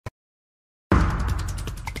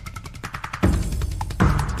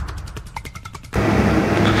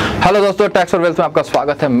Hello दोस्तों, tax और wealth में आपका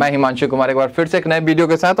स्वागत है। मैं हिमांशु कुमार एक बार फिर से एक नए वीडियो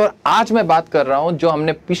के साथ। और आज मैं बात कर रहा हूं जो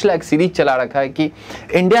हमने पिछला एक सीरीज चला रखा है कि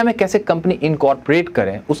इंडिया में कैसे कंपनी इनकॉर्पोरेट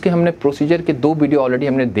करें। उसके हमने प्रोसीजर के 2 वीडियो ऑलरेडी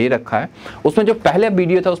हमने दे रखा है। उसमें जो पहले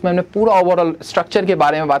वीडियो था उसमें हमने पूरा ओवरऑल स्ट्रक्चर के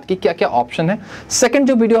बारे में बात की, क्या क्या ऑप्शन है। सेकेंड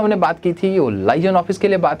जो वीडियो हमने बात की थी वो लाइजन ऑफिस के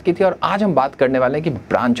लिए बात की थी। और आज हम बात करने वाले हैं कि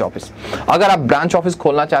ब्रांच ऑफिस, अगर आप ब्रांच ऑफिस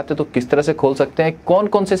खोलना चाहते हो तो किस तरह से खोल सकते हैं, कौन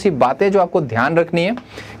कौन सी ऐसी बातें जो आपको ध्यान रखनी है,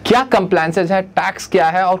 क्या कंप्लायंसेस है, टैक्स क्या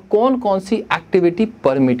है और कौन कौन सी एक्टिविटी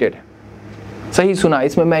परमिटेड है। सही सुना,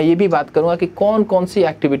 इसमें मैं ये भी बात करूंगा कि कौन कौन सी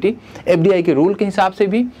एक्टिविटी एफडीआई के रूल के हिसाब से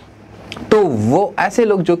भी, तो वो ऐसे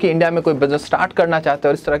लोग जो कि इंडिया में कोई बिजनेस स्टार्ट करना चाहते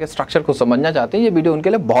हैं और इस तरह के स्ट्रक्चर को समझना चाहते हैं, ये वीडियो उनके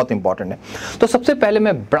लिए बहुत इंपॉर्टेंट है। तो सबसे पहले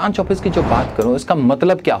मैं ब्रांच ऑफिस की जो बात करूं, इसका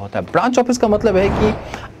मतलब क्या होता है। ब्रांच ऑफिस का मतलब है कि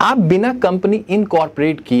आप बिना कंपनी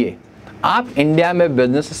इनकॉर्पोरेट किए आप इंडिया में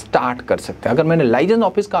बिजनेस स्टार्ट कर सकते हैं। अगर मैंने लाइसेंस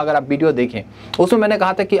ऑफिस का अगर आप वीडियो देखें उसमें मैंने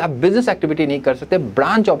कहा था कि आप बिजनेस एक्टिविटी नहीं कर सकते,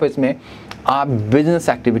 ब्रांच ऑफिस में आप बिजनेस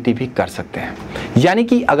एक्टिविटी भी कर सकते हैं। यानी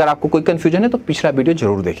कि अगर आपको कोई कंफ्यूजन है तो पिछला वीडियो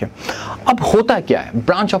जरूर देखें। अब होता क्या है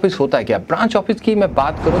ब्रांच ऑफिस, होता है क्या। ब्रांच ऑफिस की मैं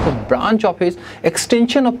बात करूं तो branch office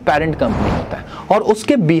extension of parent company होता है और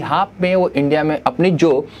उसके बिहाफ में वो इंडिया में अपनी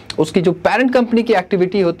जो उसकी जो पेरेंट कंपनी की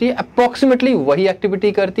एक्टिविटी होती है अप्रोक्सीमेटली वही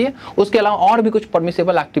एक्टिविटी करती है। उसके अलावा और भी कुछ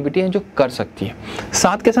परमिसेबल एक्टिविटी है जो कर सकती है।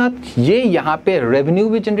 साथ के साथ ये यहाँ पे रेवेन्यू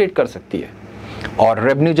भी जनरेट कर सकती है और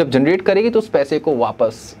रेवेन्यू जब जनरेट करेगी तो उस पैसे को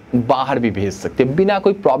वापस बाहर भी भेज सकते हैं बिना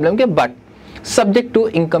कोई प्रॉब्लम के, but subject to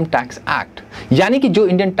income tax act. यानी कि जो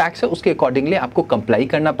इंडियन टैक्स है उसके अकॉर्डिंगली आपको कंप्लाई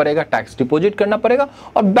करना पड़ेगा, टैक्स डिपॉजिट करना पड़ेगा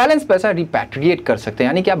और बैलेंस पैसा रिपैट्रिएट कर सकते हैं,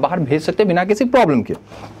 यानी कि आप बाहर भेज सकते हैं बिना किसी प्रॉब्लम के।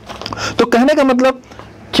 तो कहने का मतलब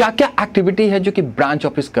क्या क्या एक्टिविटी है जो कि ब्रांच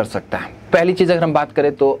ऑफिस कर सकता है। पहली चीज अगर हम बात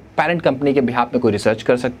करें तो पेरेंट कंपनी के बिहाफ में कोई रिसर्च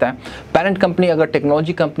कर सकता है। पेरेंट कंपनी अगर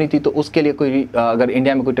टेक्नोलॉजी कंपनी थी तो उसके लिए कोई अगर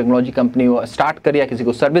इंडिया में कोई टेक्नोलॉजी कंपनी वो स्टार्ट करे या किसी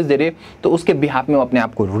को सर्विस दे रहे तो उसके बिहाफ में वो अपने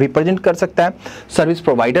आप को रिप्रेजेंट कर सकता है, सर्विस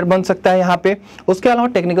प्रोवाइडर बन सकता है यहाँ पे। उसके अलावा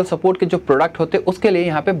टेक्निकल सपोर्ट के जो प्रोडक्ट होते हैं उसके लिए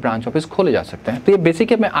यहाँ पे ब्रांच ऑफिस खोले जा सकते हैं। तो ये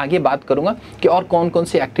बेसिक है, मैं आगे बात करूंगा कि और कौन कौन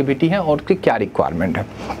सी एक्टिविटी है और उसकी क्या रिक्वायरमेंट है।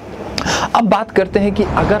 अब बात करते हैं कि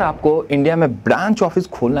अगर आपको इंडिया में ब्रांच ऑफिस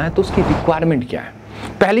खोलना है तो उसकी रिक्वायरमेंट क्या है।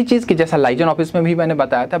 पहली चीज कि जैसा लाइजन ऑफिस में भी मैंने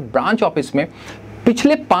बताया था, ब्रांच ऑफिस में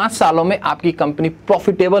पिछले 5 सालों में आपकी कंपनी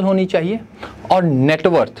प्रॉफिटेबल होनी चाहिए और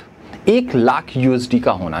नेटवर्थ 1 लाख यूएसडी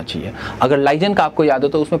का होना चाहिए। अगर लाइजन का आपको याद हो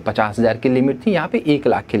तो उसमें 50,000 की लिमिट थी, यहाँ पे 1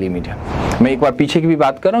 लाख की लिमिट है। मैं एक बार पीछे की भी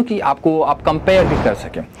बात कर रहा हूँ कि आपको आप कंपेयर भी कर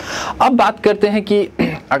सकें। अब बात करते हैं कि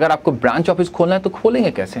अगर आपको ब्रांच ऑफिस खोलना है तो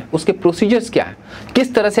खोलेंगे कैसे, उसके प्रोसीजर्स क्या है,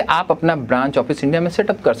 किस तरह से आप अपना ब्रांच ऑफिस इंडिया में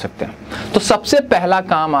सेटअप कर सकते हैं। तो सबसे पहला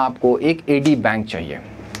काम आपको एक एडी बैंक चाहिए।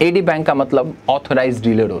 एडी बैंक का मतलब ऑथराइज्ड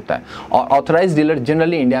डीलर होता है और ऑथराइज्ड डीलर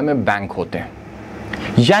जनरली इंडिया में बैंक होते हैं।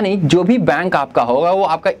 यानी जो भी बैंक आपका होगा वो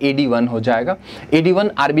आपका AD1 हो जाएगा। AD1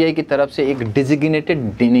 आरबीआई की तरफ से एक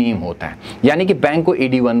डिजिग्नेटेड नेम होता है, यानी कि बैंक को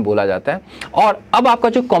AD1 बोला जाता है। और अब आपका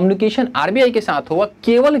जो कम्युनिकेशन आरबीआई के साथ होगा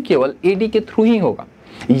केवल AD के थ्रू ही होगा।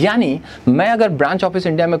 यानी मैं अगर ब्रांच ऑफिस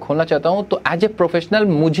इंडिया में खोलना चाहता हूं तो एज ए प्रोफेशनल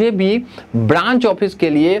मुझे भी ब्रांच ऑफिस के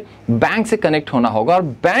लिए बैंक से कनेक्ट होना होगा और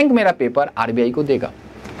बैंक मेरा पेपर आरबीआई को देगा।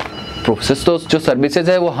 प्रोसेस तो जो सर्विसेज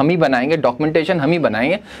है वो हम ही बनाएंगे, डॉक्यूमेंटेशन हम ही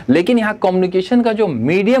बनाएंगे, लेकिन यहाँ कम्युनिकेशन का जो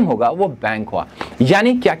मीडियम होगा वो बैंक हुआ।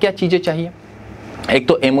 यानी क्या क्या चीजें चाहिए, एक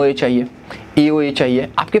तो MOA चाहिए, EOA चाहिए,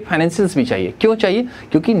 आपके फाइनेंशियल्स भी चाहिए। क्यों चाहिए,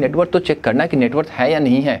 क्योंकि नेटवर्क तो चेक करना है कि नेटवर्क है या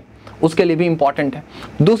नहीं है, उसके लिए भी इंपॉर्टेंट है।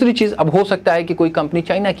 दूसरी चीज, अब हो सकता है कि कोई कंपनी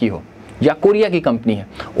चाइना की हो या कोरिया की कंपनी है,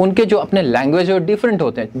 उनके जो अपने लैंग्वेज है डिफरेंट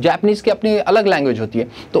होते हैं, जापानीज की अपनी अलग लैंग्वेज होती है,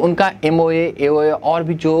 तो उनका MOA EOA और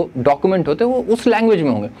भी जो डॉक्यूमेंट होते हैं वो उस लैंग्वेज में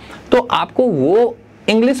होंगे। तो आपको वो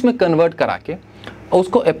इंग्लिश में कन्वर्ट करा के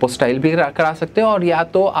उसको एपोस्टाइल भी करा सकते हैं और या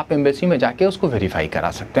तो आप एम्बेसी में जाके उसको वेरीफाई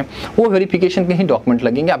करा सकते हैं। वो वेरिफिकेशन के ही डॉक्यूमेंट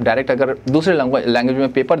लगेंगे। आप डायरेक्ट अगर दूसरे लैंग्वेज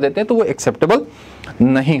में पेपर देते हैं तो वो एक्सेप्टेबल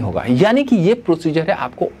नहीं होगा। यानी कि ये प्रोसीजर है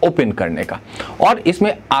आपको ओपन करने का और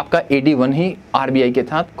इसमें आपका AD1 ही आरबीआई के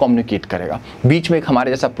साथ कम्युनिकेट करेगा। बीच में एक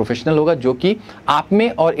हमारे जैसा प्रोफेशनल होगा जो कि आप में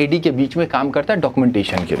और AD के बीच में काम करता है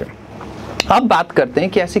डॉक्यूमेंटेशन के लिए। अब बात करते हैं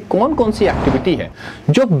कि ऐसी कौन कौन सी एक्टिविटी है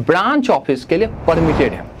जो ब्रांच ऑफिस के लिए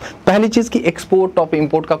परमिटेड है। पहली चीज कि एक्सपोर्ट और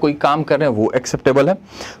इंपोर्ट का कोई काम कर रहे हैं वो एक्सेप्टेबल है,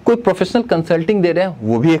 कोई प्रोफेशनल कंसल्टिंग दे रहे हैं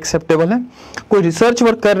वो भी एक्सेप्टेबल है, कोई रिसर्च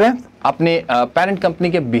वर्क कर रहे हैं अपने पेरेंट कंपनी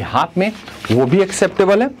के बिहाफ में वो भी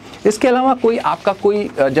एक्सेप्टेबल है। इसके अलावा कोई आपका कोई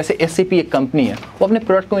जैसे SAP एक कंपनी है वो अपने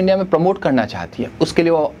प्रोडक्ट को इंडिया में प्रमोट करना चाहती है, उसके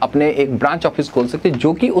लिए वो अपने एक ब्रांच ऑफिस खोल सकती है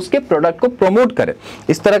जो कि उसके प्रोडक्ट को प्रमोट करे,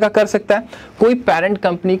 इस तरह का कर सकता है। कोई पेरेंट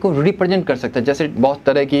कंपनी को रिप्रेजेंट कर सकता है, जैसे बहुत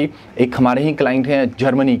तरह की एक हमारे ही क्लाइंट हैं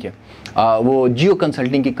जर्मनी के, वो जियो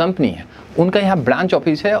कंसल्टिंग की की कंपनी है, उनका यहाँ ब्रांच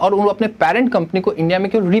ऑफिस है और वो अपने पेरेंट कंपनी को इंडिया में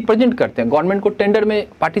केवल रिप्रेजेंट करते हैं, गवर्नमेंट को टेंडर में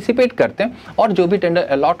पार्टिसिपेट करते हैं और जो भी टेंडर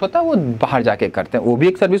अलॉट होता है वो बाहर जाके करते हैं, वो भी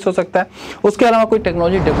एक सर्विस हो सकता है। उसके अलावा कोई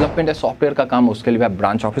टेक्नोलॉजी डेवलपमेंट या सॉफ्टवेयर का काम, उसके लिए आप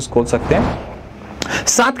ब्रांच ऑफिस खोल सकते हैं।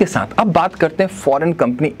 साथ के साथ अब बात करते हैं फॉरेन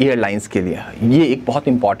कंपनी एयरलाइंस के लिए। ये एक बहुत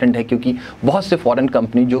इंपॉर्टेंट है क्योंकि बहुत से फॉरेन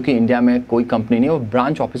कंपनी जो कि इंडिया में कोई कंपनी नहीं है, वो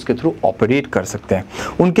ब्रांच ऑफिस के थ्रू ऑपरेट कर सकते हैं,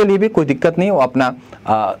 उनके लिए भी कोई दिक्कत नहीं है, वो अपना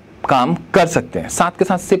काम कर सकते हैं। साथ के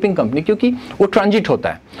साथ शिपिंग कंपनी, क्योंकि वो ट्रांजिट होता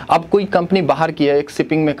है। अब कोई कंपनी बाहर की है, एक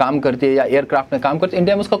शिपिंग में काम करती है या एयरक्राफ्ट में काम करती है,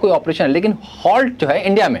 इंडिया में उसका कोई ऑपरेशन है लेकिन हॉल्ट जो है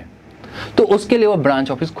इंडिया में, तो उसके लिए वो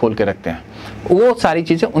ब्रांच ऑफिस खोल के रखते हैं। वो सारी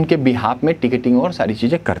चीज़ें उनके बिहाफ में टिकटिंग और सारी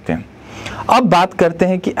चीज़ें करते हैं। अब बात करते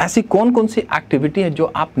हैं कि ऐसी कौन कौन सी एक्टिविटी है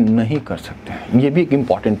जो आप नहीं कर सकते हैं। ये भी एक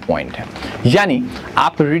इंपॉर्टेंट पॉइंट है, यानी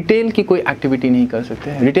आप रिटेल की कोई एक्टिविटी नहीं कर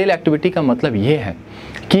सकते। रिटेल एक्टिविटी का मतलब ये है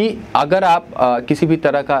कि अगर आप किसी भी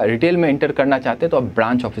तरह का रिटेल में एंटर करना चाहते हैं तो आप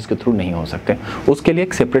ब्रांच ऑफिस के थ्रू नहीं हो सकते। उसके लिए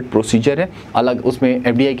एक सेपरेट प्रोसीजर है, अलग उसमें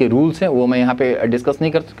एफडीआई के रूल्स हैं, वो मैं यहाँ पे डिस्कस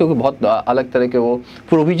नहीं कर सकता क्योंकि बहुत अलग तरह के वो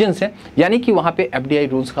प्रोविजंस हैं। यानी कि वहाँ पे एफडीआई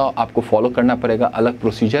रूल्स का आपको फॉलो करना पड़ेगा, अलग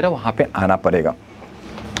प्रोसीजर है, वहाँ पे आना पड़ेगा।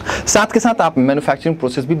 साथ के साथ आप मैन्युफैक्चरिंग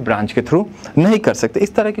प्रोसेस भी ब्रांच के थ्रू नहीं कर सकते।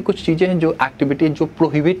 इस तरह की कुछ चीज़ें हैं जो एक्टिविटी जो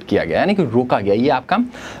प्रोहिबिट किया गया, यानी कि रोका गया, ये आप काम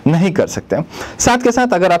नहीं कर सकते हैं। साथ के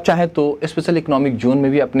साथ अगर आप चाहें तो स्पेशल इकोनॉमिक जोन में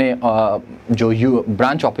भी अपने जो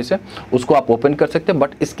ब्रांच ऑफिस है उसको आप ओपन कर सकते हैं,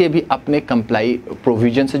 बट इसके भी अपने कंप्लाई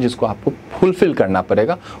प्रोविजन है जिसको आपको फुलफिल करना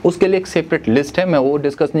पड़ेगा। उसके लिए एक सेपरेट लिस्ट है, मैं वो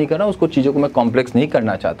डिस्कस नहीं कर रहा हूँ, उसको चीज़ों को मैं कॉम्प्लेक्स नहीं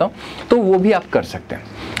करना चाहता हूँ, तो वो भी आप कर सकते हैं।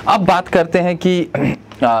 अब बात करते हैं कि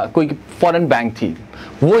कोई फॉरेन बैंक थी,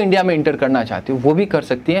 वो इंडिया में इंटर करना चाहती है, वो भी कर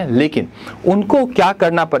सकती हैं, लेकिन उनको क्या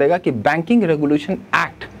करना पड़ेगा कि बैंकिंग रेगुलेशन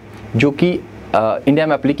एक्ट जो कि इंडिया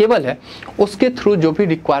में एप्लीकेबल है, उसके थ्रू जो भी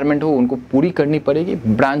रिक्वायरमेंट हो उनको पूरी करनी पड़ेगी।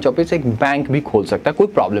 ब्रांच ऑफिस एक बैंक भी खोल सकता है, कोई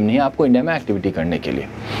प्रॉब्लम नहीं है आपको इंडिया में एक्टिविटी करने के लिए,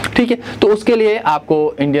 ठीक है। तो उसके लिए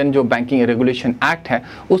आपको इंडियन जो बैंकिंग रेगुलेशन एक्ट है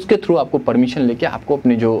उसके थ्रू आपको परमिशन लेके आपको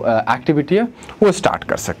अपनी जो एक्टिविटी है वो स्टार्ट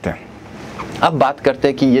कर सकते हैं। अब बात करते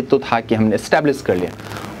हैं कि ये तो था कि हमने एस्टैब्लिश कर लिया,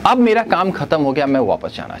 अब मेरा काम खत्म हो गया, मैं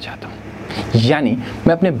वापस जाना चाहता हूँ। यानी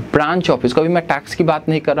मैं अपने ब्रांच ऑफिस को, अभी मैं टैक्स की बात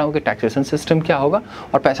नहीं कर रहा हूँ कि टैक्सेशन सिस्टम क्या होगा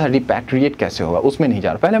और पैसा रिपैट्रिएट कैसे होगा, उसमें नहीं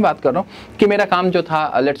जा रहा। पहले बात कर रहा हूँ कि मेरा काम जो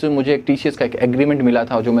था, लेट्स से मुझे एक टीसीएस का एक एग्रीमेंट मिला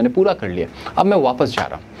था जो मैंने पूरा कर लिया, अब मैं वापस जा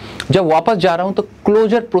रहा हूँ। जब वापस जा रहा हूँ तो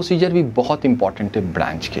क्लोजर प्रोसीजर भी बहुत इंपॉर्टेंट है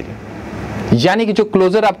ब्रांच के लिए। यानी कि जो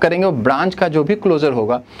क्लोजर आप करेंगे वो ब्रांच का जो भी क्लोजर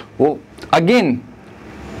होगा वो अगेन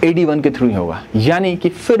AD1 के थ्रू ही होगा, यानी कि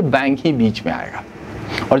फिर बैंक ही बीच में आएगा।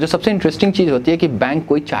 और जो सबसे इंटरेस्टिंग चीज़ होती है कि बैंक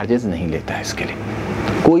कोई चार्जेस नहीं लेता है इसके लिए,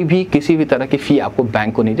 कोई भी किसी भी तरह की फी आपको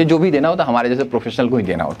बैंक को नहीं दे, जो भी देना होता है हमारे जैसे प्रोफेशनल को ही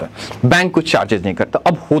देना होता है, बैंक कुछ चार्जेस नहीं करता।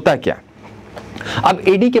 अब होता क्या, अब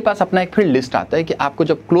एडी के पास अपना एक फिर लिस्ट आता है कि आपको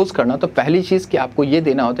जब क्लोज करना तो पहली चीज़ कि आपको ये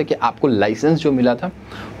देना होता है कि आपको लाइसेंस जो मिला था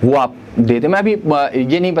वो आप दे दें। मैं अभी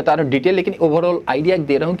ये नहीं बता रहा हूँ डिटेल, लेकिन ओवरऑल आइडिया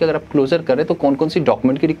दे रहा हूँ कि अगर आप क्लोजर करें तो कौन कौन सी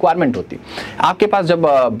डॉक्यूमेंट की रिक्वायरमेंट होती है। आपके पास जब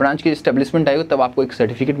ब्रांच की एस्टेब्लिशमेंट आएगी तब आपको एक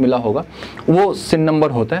सर्टिफिकेट मिला होगा, वो सिन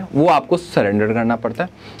नंबर होता है, वो आपको सरेंडर करना पड़ता है।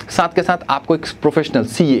 साथ के साथ आपको एक प्रोफेशनल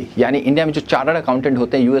CA, यानी इंडिया में जो चार्टर्ड अकाउंटेंट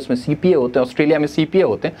होते हैं, US में CPA होते हैं, ऑस्ट्रेलिया में CPA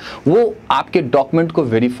होते हैं, वो आपके डॉक्यूमेंट को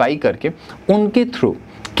वेरीफाई करके उनके थ्रू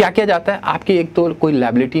क्या किया जाता है, आपकी एक तो कोई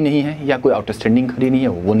लायबिलिटी नहीं है या कोई आउटस्टैंडिंग खड़ी नहीं है,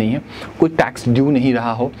 वो नहीं है, कोई टैक्स ड्यू नहीं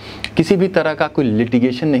रहा हो, किसी भी तरह का कोई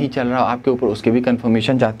लिटिगेशन नहीं चल रहा हो आपके ऊपर, उसके भी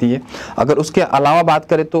कंफर्मेशन जाती है। अगर उसके अलावा बात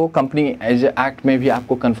करें तो कंपनी एज एक्ट में भी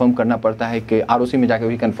आपको कंफर्म करना पड़ता है कि ROC में जाकर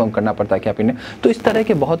भी कंफर्म करना पड़ता है कि आप इन्हें, तो इस तरह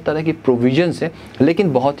के बहुत तरह की प्रोविजंस है,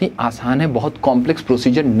 लेकिन बहुत ही आसान है, बहुत कॉम्प्लेक्स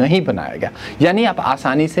प्रोसीजर नहीं बनाया गया, यानी आप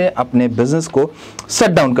आसानी से अपने बिजनेस को शट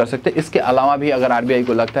डाउन कर सकते हैं। इसके अलावा भी अगर RBI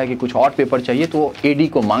को लगता है कि कुछ और पेपर चाहिए तो वो AD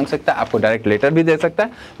को मांग सकता है, आपको डायरेक्ट लेटर भी दे सकता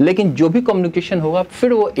है, लेकिन जो भी कम्युनिकेशन होगा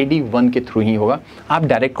फिर वो AD1 के थ्रू ही होगा, आप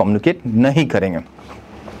डायरेक्ट कम्युनिकेट नहीं करेंगे।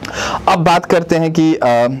 अब बात करते हैं कि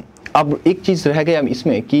अब एक चीज़ रह गया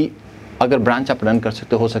इसमें कि अगर ब्रांच आप रन कर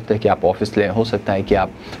सकते हो सकता है कि आप ऑफिस लें, हो सकता है कि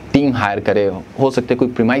आप टीम हायर करें, हो सकता है कोई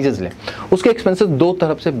प्रीमाइजेस लें, उसके एक्सपेंसेस दो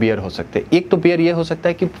तरफ से बेयर हो सकते हैं। एक तो बेयर ये हो सकता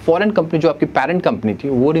है कि फॉरेन कंपनी जो आपकी पेरेंट कंपनी थी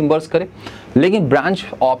वो रिम्बर्स करे, लेकिन ब्रांच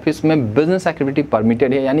ऑफिस में बिजनेस एक्टिविटी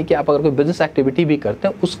परमिटेड है, यानी कि आप अगर कोई बिजनेस एक्टिविटी भी करते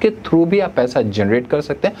हैं उसके थ्रू भी आप पैसा जनरेट कर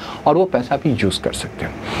सकते हैं और वो पैसा भी यूज कर सकते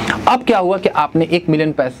हैं। अब क्या हुआ कि आपने 1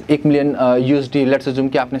 मिलियन USD लेट्स अज्यूम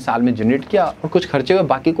कि आपने साल में जनरेट किया और कुछ खर्चे हुए,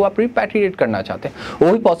 बाकी को आप रिपैट्रिएट करना चाहते हैं,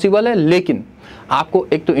 वो भी पॉसिबल है, लेकिन आपको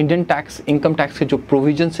एक तो इंडियन टैक्स इनकम टैक्स के जो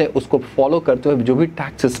प्रोविजंस है उसको फॉलो करते हुए जो भी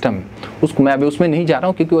टैक्स सिस्टम है उसको, मैं अभी उसमें नहीं जा रहा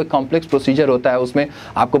हूँ क्योंकि वो एक कॉम्प्लेक्स प्रोसीजर होता है, उसमें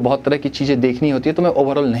आपको बहुत तरह की चीज़ें देखनी होती है, तो मैं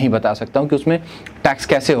ओवरऑल नहीं बता सकता हूँ कि उसमें टैक्स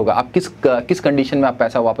कैसे होगा, आप किस कंडीशन में आप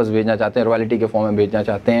पैसा वापस भेजना चाहते हैं, रॉयल्टी के फॉर्म में भेजना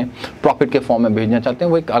चाहते हैं, प्रॉफिट के फॉर्म में भेजना चाहते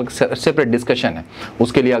हैं, वो एक अलग सेपरेट डिस्कशन है।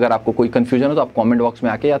 उसके लिए अगर आपको कोई कन्फ्यूजन हो तो आप कॉमेंट बॉक्स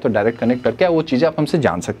में आके या तो डायरेक्ट कनेक्ट करके वो चीज़ें आप हमसे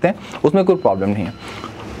जान सकते हैं, उसमें कोई प्रॉब्लम नहीं है।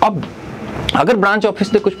 अब अगर ब्रांच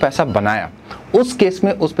ऑफिस ने कुछ पैसा बनाया, उस केस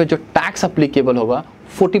में उस पर जो टैक्स अप्लीकेबल होगा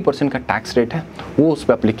 40% का टैक्स रेट है वो उस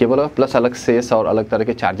पर अप्लीकेबल होगा, प्लस अलग सेस और अलग तरह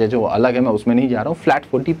के चार्जेज जो अलग है, मैं उसमें नहीं जा रहा हूँ। फ्लैट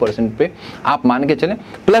 40% पे आप मान के चलें,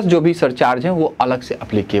 प्लस जो भी सरचार्ज है वो अलग से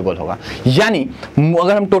अप्लीकेबल होगा। यानी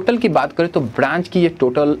अगर हम टोटल की बात करें तो ब्रांच की ये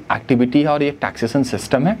टोटल एक्टिविटी है और ये टैक्सेशन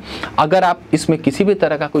सिस्टम है। अगर आप इसमें किसी भी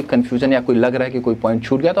तरह का कोई कन्फ्यूजन या कोई लग रहा है कि कोई पॉइंट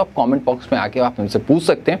छूट गया तो आप कॉमेंट बॉक्स में आके आप हमसे पूछ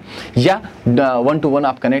सकते हैं, या 1-to-1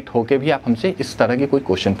 आप कनेक्ट होकर भी आप हमसे इस तरह के कोई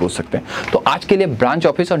क्वेश्चन पूछ सकते हैं। तो आज के लिए ब्रांच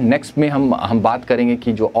ऑफिस, और नेक्स्ट में हम बात करेंगे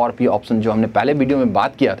कि जो और भी ऑप्शन जो हमने पहले वीडियो में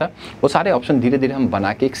बात किया था वो सारे ऑप्शन धीरे धीरे हम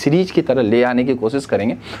बना के एक सीरीज की तरह ले आने की कोशिश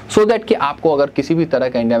करेंगे, सो दैट कि आपको अगर किसी भी तरह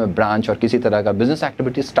का इंडिया में ब्रांच और किसी तरह का बिजनेस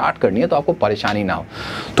एक्टिविटी स्टार्ट करनी है तो आपको परेशानी ना हो।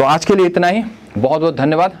 तो आज के लिए इतना ही, बहुत बहुत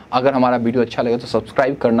धन्यवाद। अगर हमारा वीडियो अच्छा लगे तो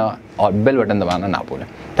सब्सक्राइब करना और बेल बटन दबाना ना भूलें।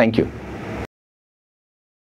 Thank you.